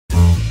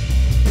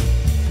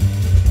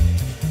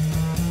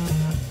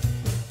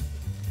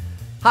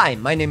Hi,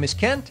 my name is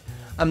Kent.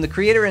 I'm the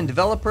creator and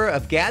developer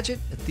of Gadget,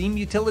 a theme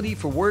utility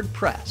for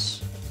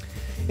WordPress.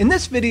 In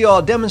this video,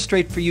 I'll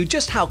demonstrate for you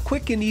just how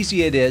quick and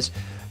easy it is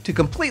to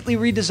completely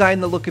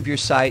redesign the look of your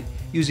site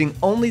using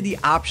only the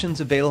options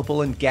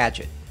available in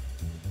Gadget.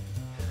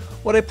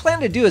 What I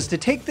plan to do is to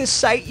take this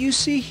site you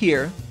see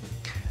here,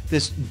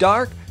 this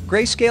dark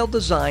grayscale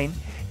design,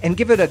 and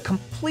give it a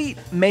complete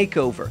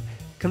makeover,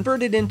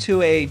 convert it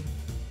into a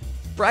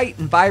bright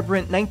and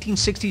vibrant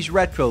 1960s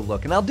retro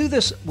look. And I'll do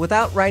this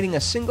without writing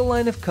a single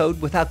line of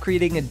code, without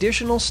creating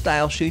additional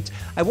style sheets.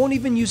 I won't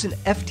even use an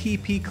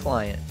FTP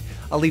client.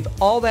 I'll leave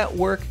all that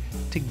work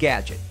to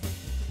Gadget.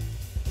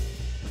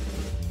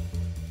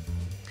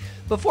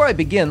 Before I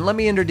begin, let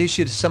me introduce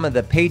you to some of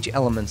the page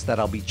elements that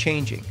I'll be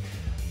changing.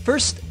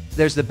 First,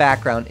 there's the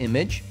background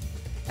image.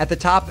 At the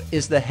top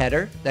is the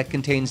header that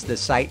contains the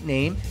site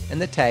name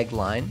and the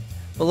tagline.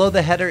 Below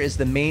the header is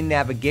the main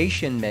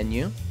navigation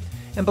menu.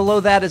 And below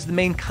that is the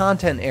main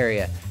content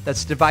area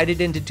that's divided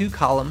into two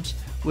columns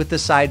with the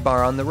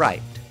sidebar on the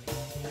right.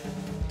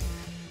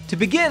 To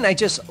begin, I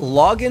just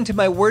log into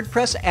my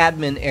WordPress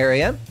admin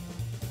area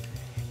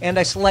and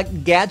I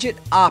select Gadget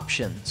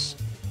Options.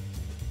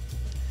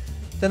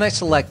 Then I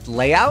select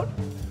Layout.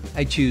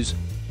 I choose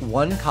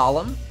one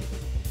column.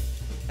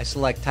 I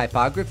select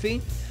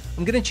Typography.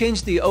 I'm going to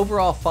change the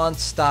overall font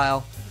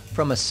style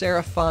from a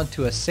serif font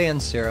to a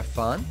sans serif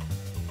font.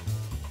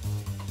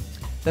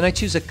 Then I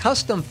choose a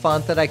custom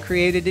font that I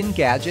created in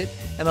Gadget,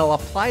 and I'll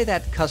apply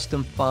that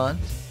custom font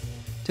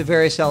to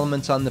various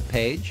elements on the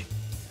page.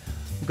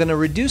 I'm going to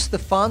reduce the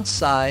font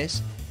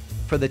size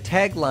for the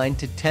tagline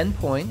to 10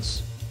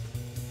 points.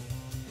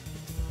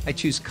 I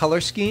choose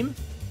color scheme.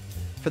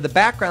 For the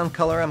background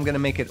color, I'm going to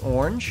make it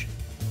orange.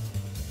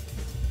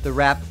 The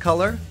wrap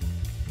color,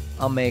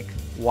 I'll make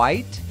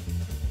white.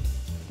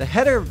 The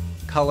header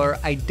color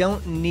I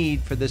don't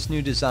need for this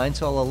new design,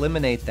 so I'll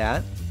eliminate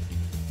that.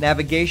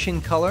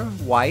 Navigation color,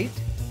 white.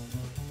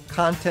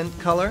 Content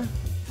color,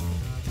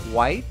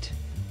 white.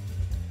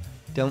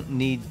 Don't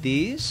need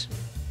these.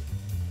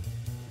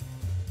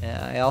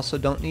 I also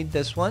don't need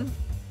this one.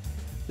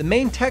 The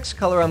main text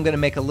color I'm going to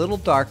make a little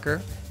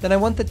darker. Then I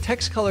want the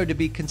text color to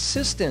be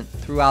consistent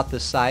throughout the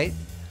site,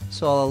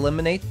 so I'll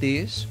eliminate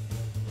these.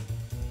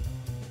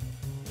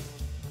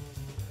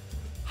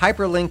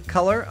 Hyperlink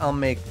color, I'll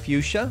make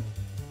fuchsia.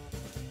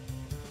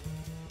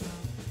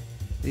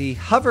 The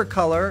hover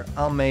color,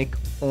 I'll make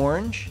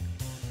orange.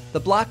 The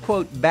block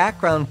quote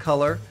background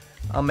color,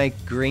 I'll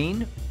make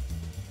green.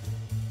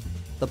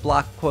 The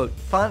block quote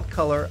font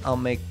color, I'll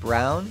make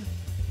brown.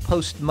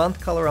 Post month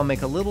color, I'll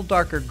make a little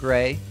darker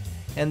gray.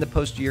 And the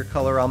post year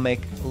color, I'll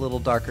make a little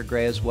darker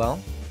gray as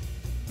well.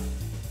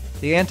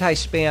 The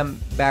anti-spam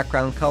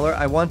background color,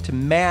 I want to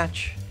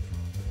match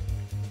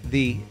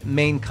the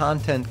main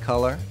content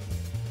color,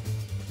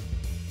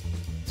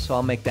 so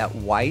I'll make that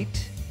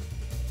white.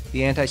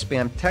 The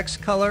anti-spam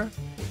text color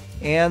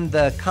and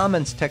the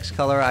comments text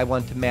color, I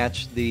want to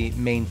match the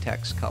main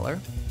text color.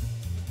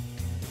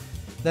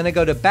 Then I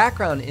go to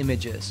background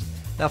images.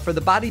 Now for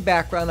the body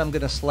background, I'm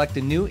going to select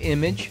a new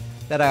image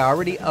that I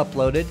already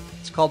uploaded.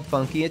 It's called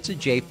Funky. It's a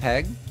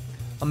JPEG.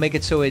 I'll make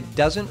it so it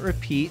doesn't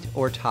repeat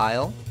or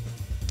tile.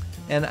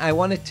 And I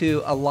want it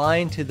to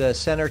align to the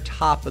center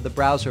top of the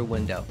browser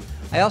window.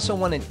 I also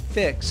want it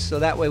fixed so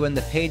that way when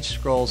the page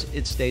scrolls,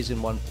 it stays in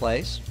one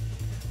place.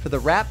 For the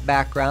wrap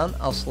background,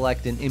 I'll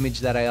select an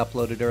image that I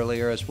uploaded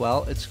earlier as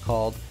well. It's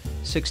called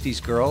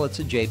 60s Girl. It's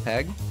a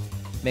JPEG.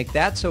 Make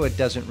that so it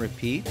doesn't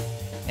repeat,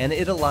 and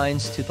it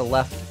aligns to the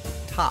left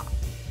top.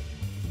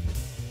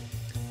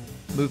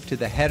 Move to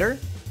the header.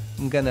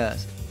 I'm going to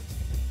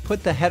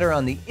put the header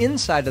on the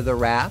inside of the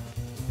wrap.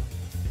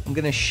 I'm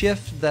going to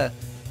shift the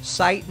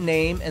site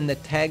name and the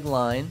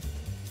tagline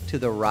to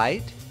the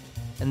right,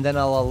 and then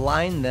I'll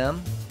align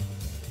them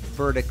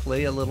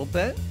vertically a little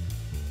bit.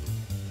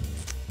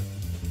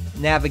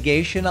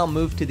 Navigation, I'll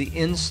move to the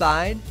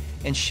inside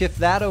and shift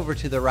that over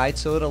to the right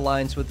so it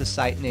aligns with the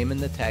site name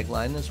and the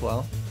tagline as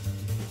well.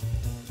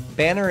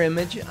 Banner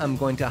image, I'm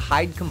going to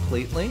hide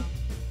completely.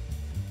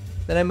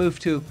 Then I move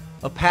to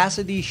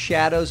opacity,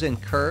 shadows,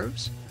 and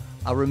curves.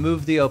 I'll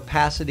remove the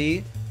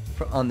opacity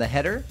on the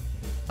header,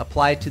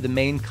 apply it to the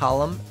main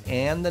column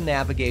and the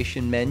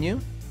navigation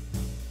menu.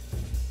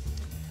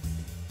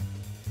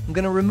 I'm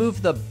going to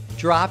remove the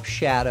drop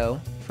shadow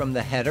from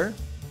the header,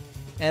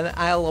 and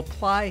I'll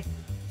apply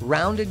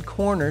rounded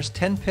corners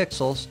 10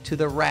 pixels to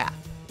the wrap.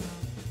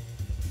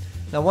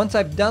 Now once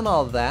I've done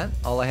all of that,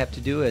 all I have to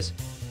do is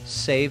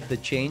save the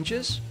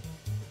changes.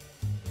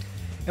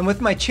 And with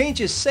my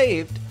changes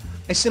saved,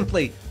 I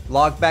simply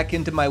log back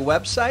into my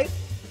website,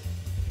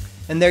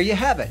 and there you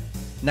have it,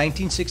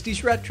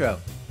 1960s retro.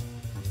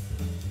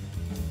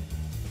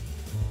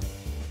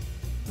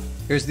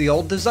 Here's the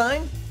old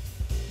design,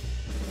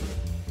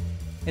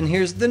 and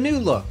here's the new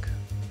look.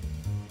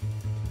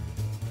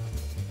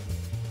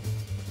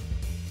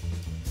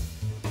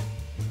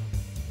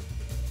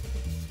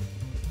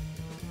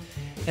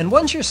 And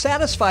once you're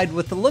satisfied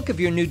with the look of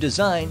your new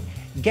design,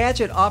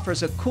 Gadget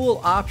offers a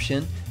cool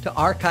option to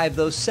archive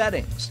those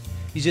settings.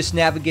 You just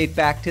navigate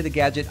back to the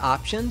Gadget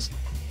options,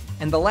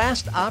 and the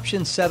last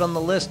option set on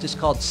the list is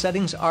called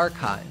Settings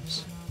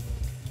Archives.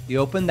 You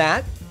open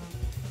that,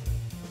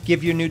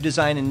 give your new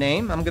design a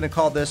name. I'm going to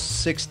call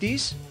this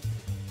 60s.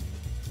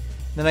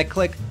 Then I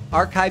click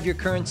Archive Your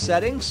Current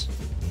Settings,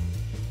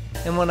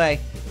 and when I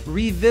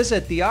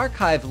revisit the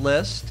archive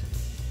list,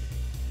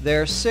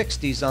 there are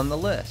 60s on the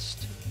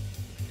list.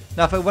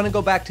 Now if I want to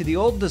go back to the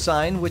old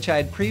design, which I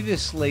had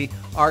previously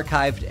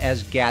archived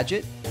as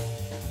Gadget,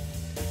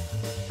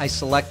 I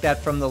select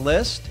that from the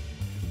list,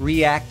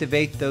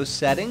 reactivate those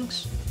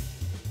settings,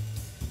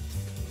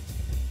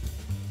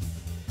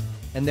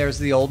 and there's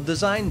the old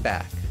design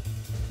back.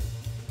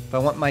 If I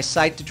want my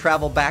site to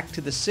travel back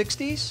to the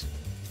 60s,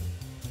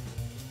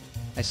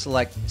 I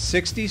select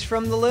 60s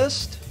from the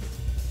list,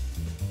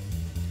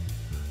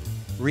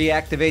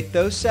 reactivate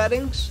those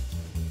settings,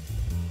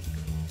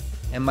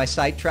 and my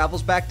site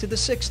travels back to the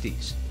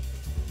 60s.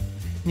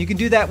 And you can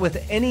do that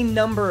with any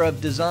number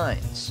of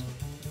designs.